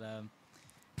that. But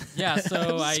yeah,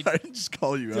 so Sorry to just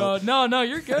call you out. No,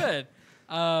 you're good.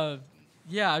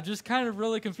 Yeah, I'm just kind of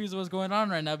really confused with what's going on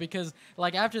right now because,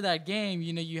 like, after that game,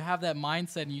 you know, you have that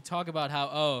mindset and you talk about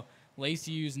how,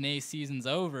 Lacey's Nay season's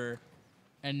over.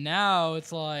 And now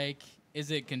it's like,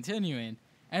 is it continuing?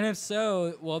 And if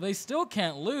so, well, they still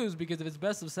can't lose because if it's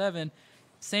best of 7,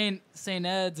 St.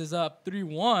 Ed's is up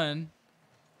 3-1.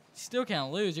 Still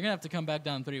can't lose. You're going to have to come back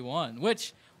down 3-1,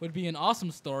 which would be an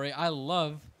awesome story. I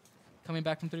love coming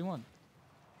back from 3-1.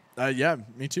 Yeah,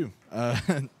 me too.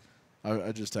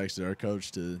 I just texted our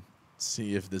coach to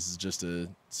see if this is just a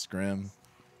scrim,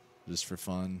 just for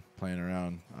fun, playing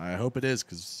around. I hope it is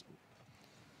because,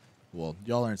 well,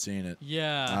 y'all aren't seeing it.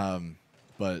 Yeah.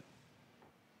 But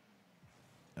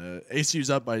ACU's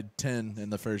up by 10 in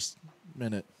the first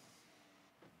minute.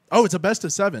 Oh, it's a best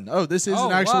of 7. Oh, this is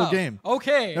an actual game.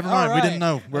 Okay. Never mind. Right. We didn't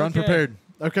know. We're unprepared.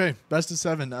 Okay, best of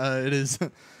 7. It is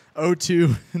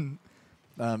 0-2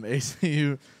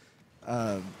 ACU.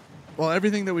 Well,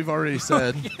 everything that we've already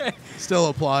said still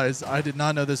applies. I did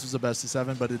not know this was a best of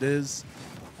 7, but it is.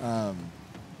 All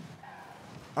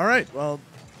right. Well,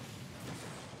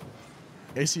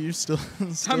 ACU still.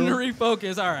 Time to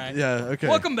refocus. All right. Yeah. Okay.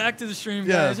 Welcome back to the stream,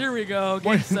 Yeah. guys. Here we go.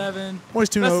 Game 7.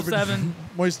 Moist Tuna best over. of 7.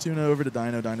 Moist Tuna over to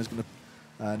Dino. Dino's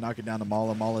gonna knock it down to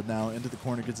Mala. Mala now into the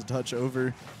corner, gets a touch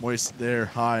over. Moist there,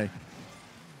 high.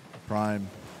 Prime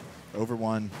over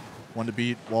 1 to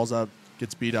beat. Walls up,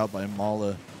 gets beat out by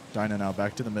Mala. Dino now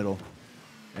back to the middle.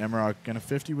 Amarok gonna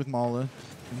 50 with Mala.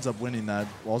 Ends up winning that.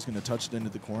 Wall's gonna touch it into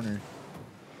the corner.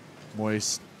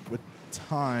 Moist with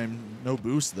time. No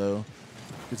boost though.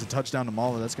 Gets a touchdown to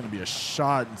Mala. That's gonna be a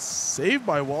shot. And saved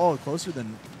by Wall. Closer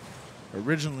than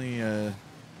originally than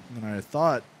I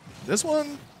thought. This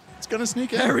one, it's gonna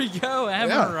sneak in. There we go.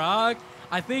 Amarok.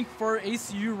 I think for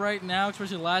ACU right now,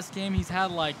 especially last game, he's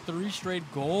had like 3 straight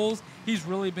goals. He's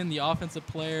really been the offensive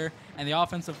player and the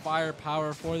offensive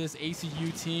firepower for this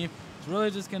ACU team. It's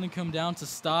really just going to come down to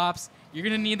stops. You're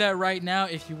going to need that right now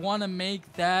if you want to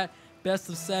make that best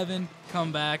of 7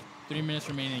 comeback. 3 minutes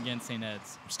remaining against St.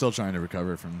 Ed's. I'm still trying to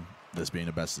recover from this being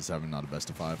a best of 7, not a best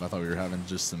of 5. I thought we were having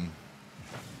just some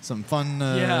fun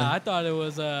yeah, I thought it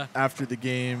was after the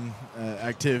game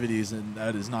activities, and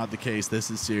that is not the case.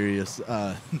 This is serious.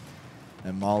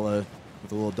 And Mala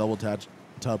with a little double touch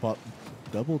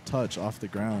off the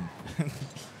ground.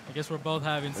 I guess we're both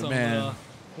having some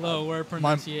low word my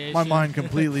pronunciation. mind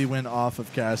completely went off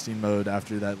of casting mode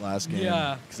after that last game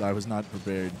Yeah. because I was not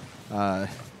prepared.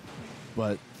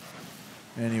 But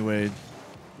anyway,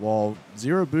 Wall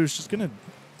 0 boost, just going to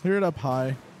clear it up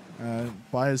high.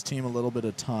 Buy his team a little bit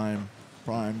of time.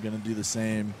 Prime going to do the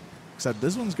same. Except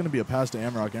this one's going to be a pass to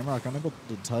Amarok. Amarok unable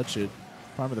to touch it.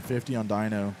 Prime with a 50 on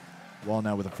Dino. Wall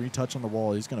now with a free touch on the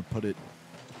wall. He's going to put it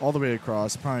all the way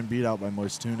across. Prime beat out by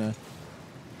Moist Tuna.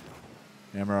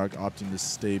 Amarok opting to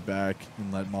stay back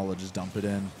and let Mala just dump it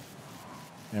in.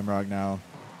 Amarok now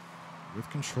with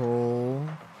control.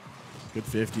 Good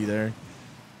 50 there.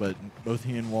 But both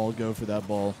he and Wall go for that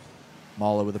ball.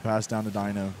 Mala with a pass down to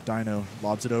Dino. Dino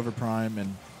lobs it over Prime,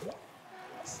 and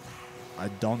I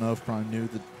don't know if Prime knew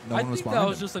that no one was behind him. I think that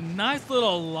was just a nice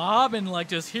little lob, and like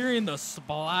just hearing the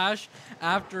splash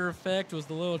after effect was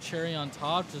the little cherry on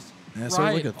top. Just Yeah, right so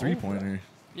like a over. 3-pointer.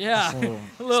 Yeah,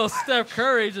 a little Steph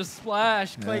Curry just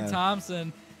splash. Klay Yeah.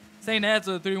 Thompson. St. Ed's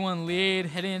with a 3-1 lead.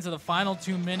 Heading into the final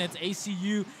 2 minutes.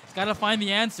 ACU has got to find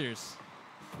the answers.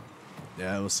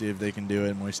 Yeah, we'll see if they can do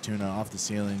it. Moist Tuna off the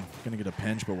ceiling. Going to get a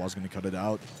pinch, but Wall's going to cut it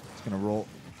out. It's going to roll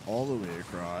all the way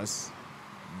across.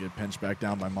 And get pinched back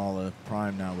down by Mala.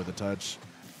 Prime now with a touch.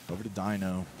 Over to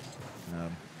Dino.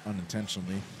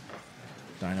 Unintentionally.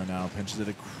 Dino now pinches it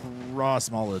across.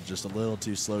 Mala just a little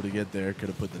too slow to get there. Could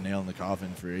have put the nail in the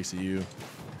coffin for ACU.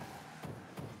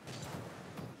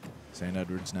 St.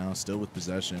 Edward's now still with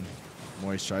possession.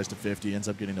 Moist tries to 50. Ends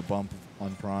up getting a bump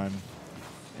on Prime.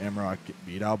 Amarok get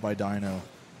beat out by Dino.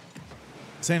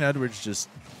 St. Edward's just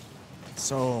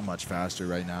so much faster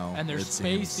right now. And their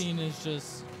spacing is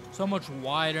just so much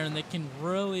wider, and they can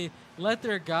really let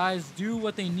their guys do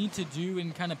what they need to do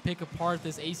and kind of pick apart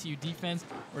this ACU defense.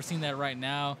 We're seeing that right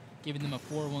now, giving them a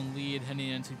 4-1 lead heading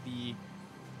into the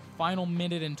final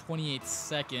minute and 28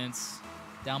 seconds.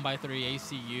 Down by 3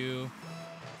 ACU.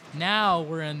 Now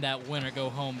we're in that win or go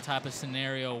home type of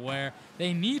scenario where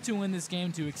they need to win this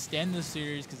game to extend the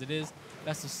series because it is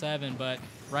best of 7. But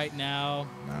right now,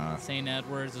 St.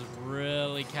 Edwards is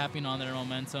really capping on their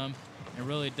momentum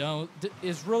and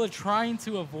is really trying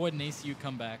to avoid an ACU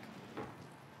comeback.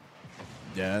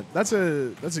 Yeah, that's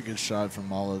a good shot from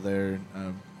Mala there.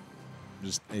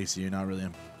 Just ACU not really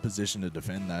in position to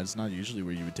defend that. It's not usually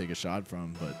where you would take a shot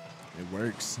from, but it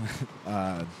works.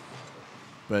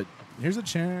 But here's a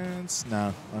chance.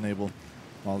 No, unable.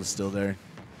 Mala's still there.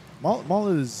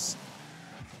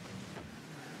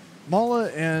 Mala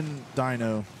and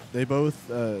Dino, they both,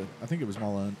 I think it was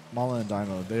Mala and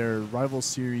Dino, they're rival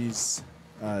series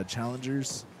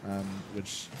challengers,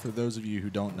 which for those of you who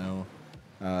don't know,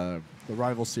 the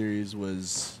rival series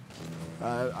was,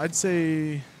 I'd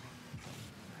say,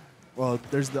 well,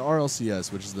 there's the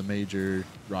RLCS, which is the major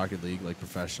Rocket League, like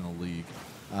professional league.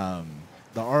 The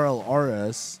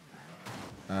RLRS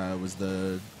was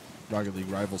the Rocket League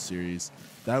rival series.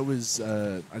 That was,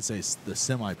 I'd say, the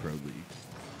semi-pro league.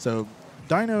 So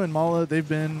Dino and Mala, they've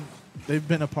been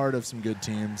a part of some good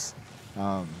teams.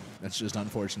 It's just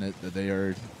unfortunate that they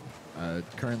are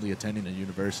currently attending a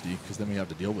university, because then we have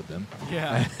to deal with them.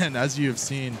 Yeah. And as you have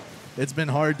seen, it's been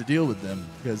hard to deal with them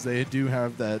because they do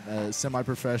have that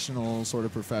semi-professional, sort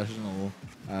of professional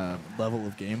level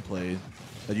of gameplay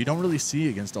that you don't really see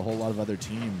against a whole lot of other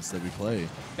teams that we play.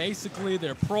 Basically,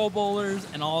 they're Pro Bowlers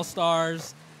and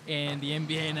All-Stars in the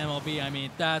NBA and MLB. I mean,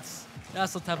 that's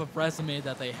the type of resume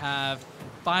that they have.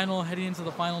 Heading into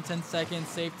the final 10 seconds,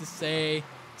 safe to say,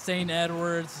 St.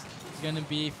 Edwards is going to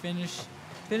be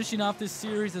finishing off this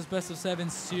series, this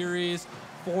best-of-7 series,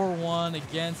 4-1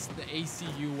 against the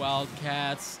ACU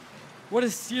Wildcats. What a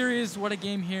series, what a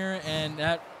game here, and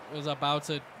that was about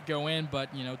to go in, but,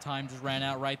 time just ran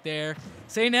out right there.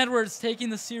 St. Edwards taking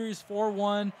the series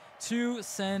 4-1 to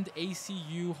send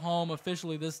ACU home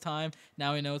officially this time.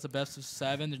 Now we know it's a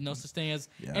best-of-7. There's no such thing as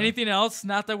anything else,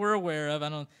 not that we're aware of. I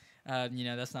don't,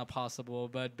 that's not possible.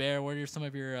 But, Bear, what are some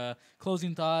of your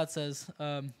closing thoughts as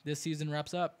this season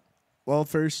wraps up? Well,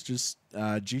 first, just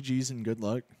GG's and good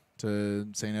luck to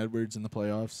St. Edwards in the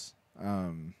playoffs.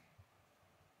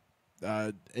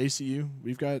 ACU,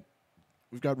 we've got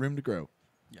room to grow.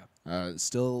 Yeah.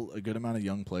 Still a good amount of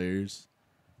young players,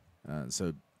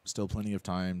 so still plenty of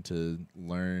time to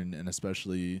learn, and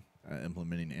especially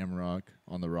implementing Amarok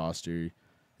on the roster.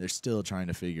 They're still trying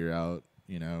to figure out,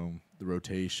 the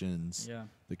rotations,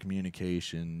 the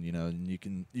communication, and you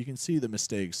can see the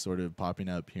mistakes sort of popping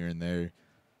up here and there,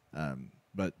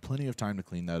 but plenty of time to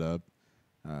clean that up.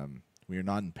 We are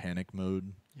not in panic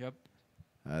mode. Yep.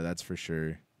 That's for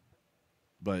sure.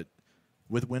 But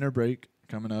with winter break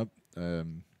coming up,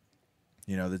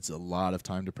 that's a lot of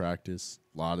time to practice,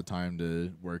 a lot of time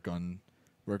to work on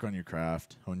your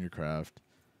craft, hone your craft,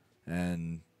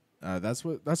 and that's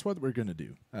what we're gonna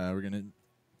do. We're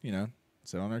gonna,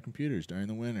 sit on our computers during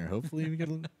the winter. Hopefully, we get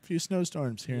a few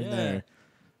snowstorms here and there.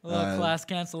 A little class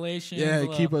cancellation. Yeah,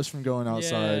 keep us from going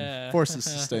outside. Force us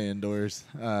to stay indoors.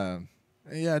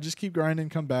 Just keep grinding,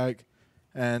 come back,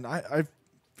 and I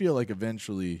feel like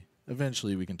eventually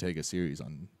we can take a series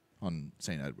on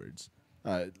St. Edwards.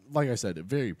 Like I said, a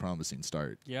very promising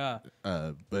start. Yeah.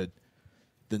 But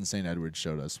then St. Edwards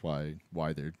showed us why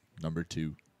they're number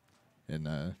 2 in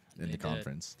the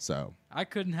conference. So I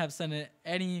couldn't have said it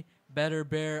any better,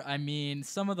 Bear. I mean,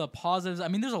 some of the positives. I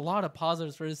mean, there's a lot of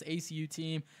positives for this ACU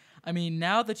team. I mean,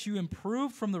 now that you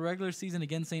improved from the regular season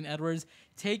against St. Edwards,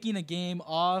 taking a game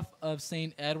off of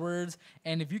St. Edwards,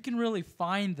 and if you can really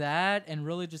find that and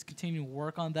really just continue to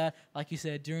work on that, like you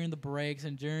said, during the breaks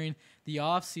and during the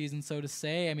off season, so to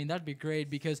say, I mean, that'd be great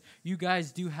because you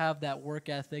guys do have that work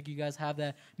ethic. You guys have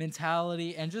that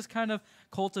mentality and just kind of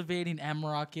cultivating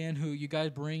Amarok in, who you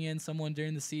guys bring in someone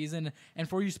during the season. And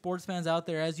for you sports fans out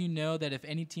there, as you know, that if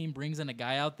any team brings in a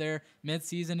guy out there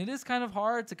mid-season, it is kind of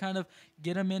hard to kind of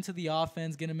get him into the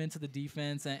offense, get him into the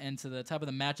defense, and to the type of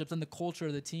the matchups and the culture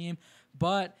of the team.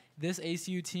 But this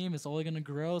ACU team is only going to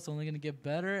grow. It's only going to get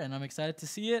better, and I'm excited to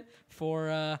see it for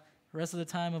the rest of the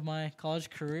time of my college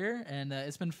career. And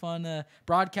it's been fun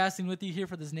broadcasting with you here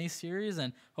for this NACE series,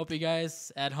 and hope you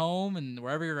guys at home and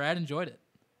wherever you're at enjoyed it.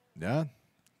 Yeah,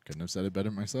 couldn't have said it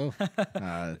better myself.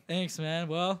 Thanks, man.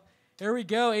 Well, here we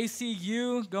go.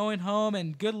 ACU going home,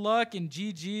 and good luck and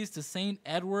GG's to St.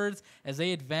 Edwards as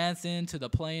they advance into the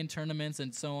play-in tournaments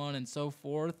and so on and so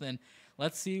forth. And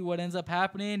let's see what ends up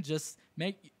happening. Just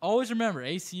always remember,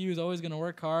 ACU is always going to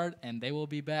work hard, and they will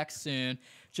be back soon.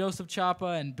 Joseph Chapa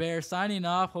and Bear signing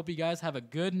off. Hope you guys have a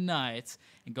good night,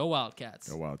 and go Wildcats.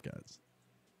 Go Wildcats.